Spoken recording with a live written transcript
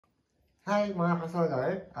Hi mga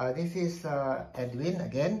ka-solar, this is Edwin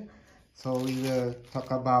again. So we will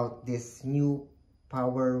talk about this new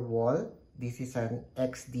Powerwall. This is an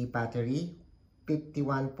XD battery,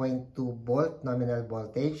 51.2 volt nominal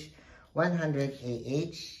voltage, 100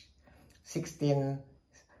 Ah, 16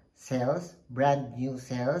 cells, brand new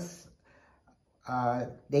cells.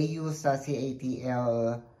 They use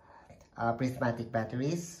CATL prismatic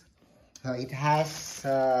batteries. So it has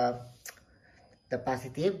the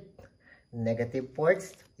positive, negative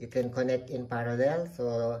ports. You can connect in parallel,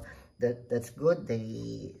 so that's good.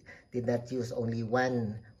 They did not use only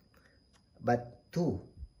one but two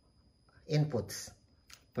inputs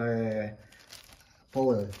per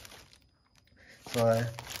pole. So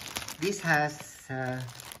this has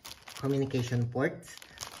communication ports,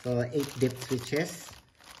 so 8 dip switches,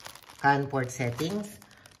 CAN port settings,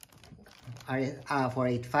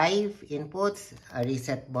 485 inputs, a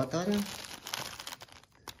reset button,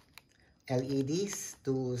 LEDs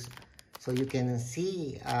so you can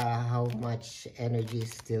see how much energy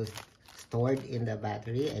is still stored in the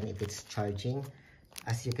battery and if it's charging.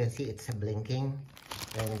 As you can see, it's blinking,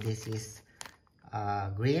 and this is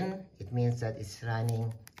green. It means that it's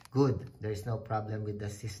running good. There's no problem with the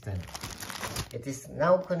system. It is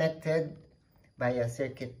now connected by a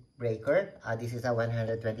circuit breaker. This is a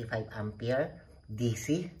 125 ampere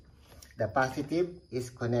DC. The positive is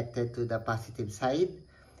connected to the positive side,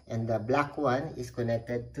 and the black one is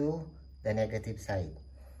connected to the negative side.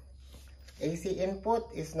 AC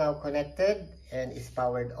input is now connected and is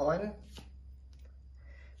powered on.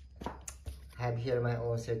 I have here my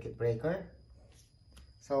own circuit breaker.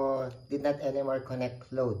 So did not anymore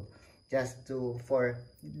connect load. This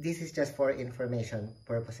is just for information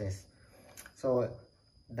purposes. So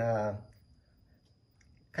the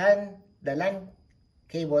LAN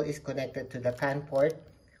cable is connected to the CAN port,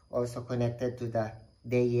 also connected to the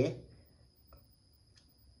Deye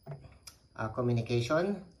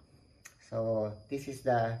communication. So this is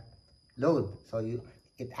the load. So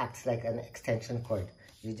it acts like an extension cord.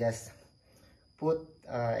 You just put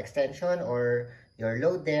extension or your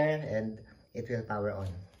load there and it will power on.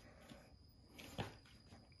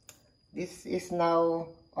 This is now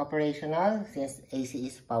operational since AC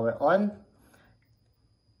is power on.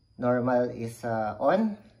 Normal is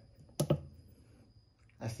on.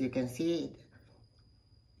 As you can see,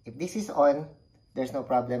 if this is on, there's no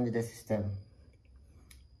problem with the system.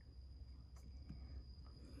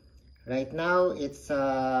 Right now, it's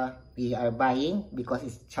we are buying because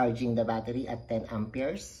it's charging the battery at 10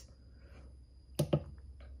 amperes.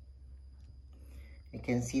 You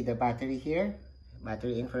can see the battery here,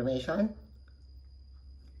 battery information.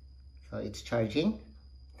 So it's charging.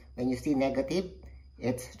 When you see negative,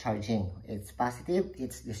 it's charging. It's positive,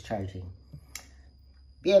 it's discharging.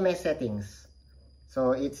 BMS settings.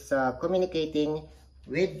 So it's communicating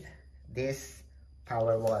with this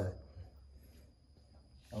Powerwall.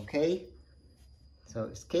 Okay, so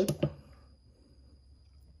escape.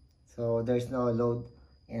 So there's no load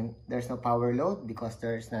and there's no power load because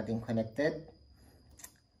there's nothing connected.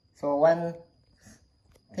 So one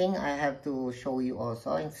thing I have to show you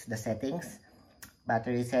also is the settings.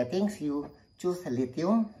 Battery settings, you choose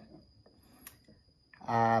lithium.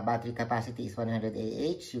 Battery capacity is 100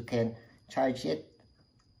 Ah. You can charge it,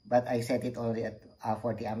 but I set it only at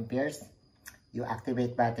 40 amperes. You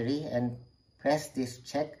activate battery and press this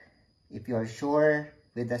check if you're sure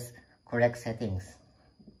with the correct settings.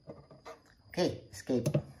 Okay, escape.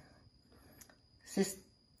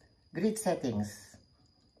 Grid settings.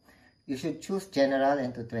 You should choose general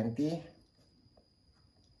and 220.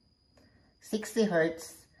 60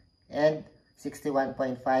 Hz and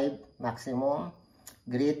 61.5 maximum.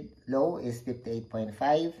 Grid low is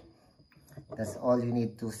 58.5. That's all you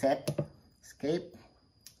need to set. Escape.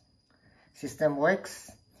 System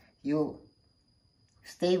works. You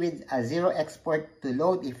stay with a 0 export to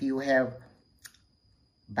load if you have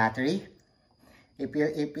battery. If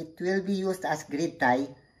it will be used as grid tie,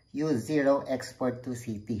 use 0 export to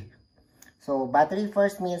CT. So battery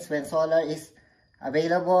first means when solar is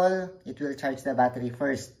available, it will charge the battery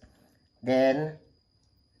first, then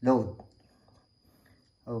load.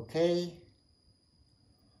 Okay.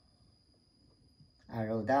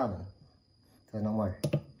 Arrow down. So no more.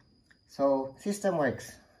 So system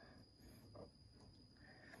works.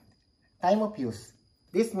 Time of use.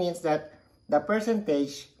 This means that the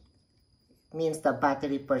percentage means the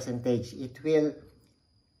battery percentage. It will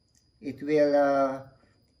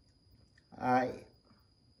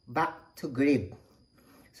back to grid.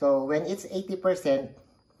 So when it's 80%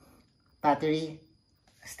 battery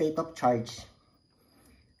state of charge,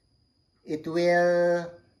 it will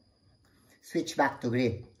switch back to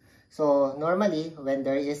grid. So normally when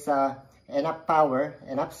there is enough power,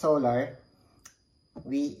 enough solar,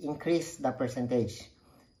 we increase the percentage.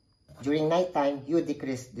 During night time, you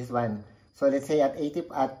decrease this one. So let's say at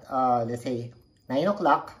let's say 9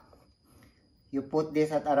 o'clock, you put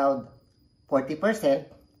this at around 40%.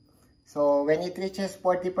 So when it reaches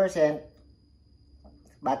 40%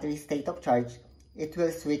 battery state of charge, it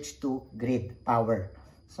will switch to grid power.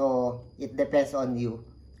 So it depends on you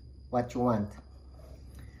what you want.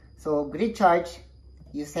 So grid charge,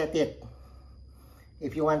 you set it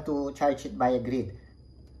if you want to charge it by a grid.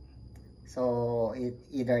 So it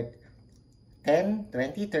either 10,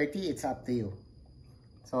 20, 30, it's up to you.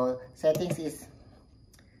 So settings is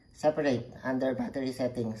separate under battery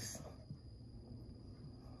settings.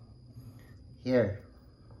 Here,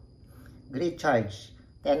 grid charge,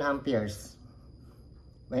 10 amperes.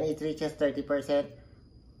 When it reaches 30%,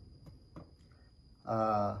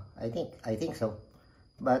 I think so.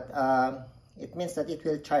 But it means that it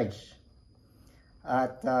will charge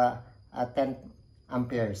at 10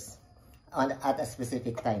 amperes at a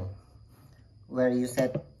specific time where you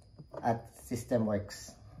set at system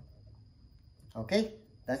works. Okay,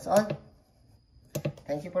 that's all.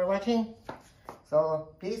 Thank you for watching. So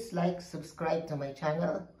please like, subscribe to my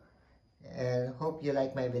channel, and hope you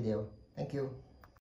like my video. Thank you.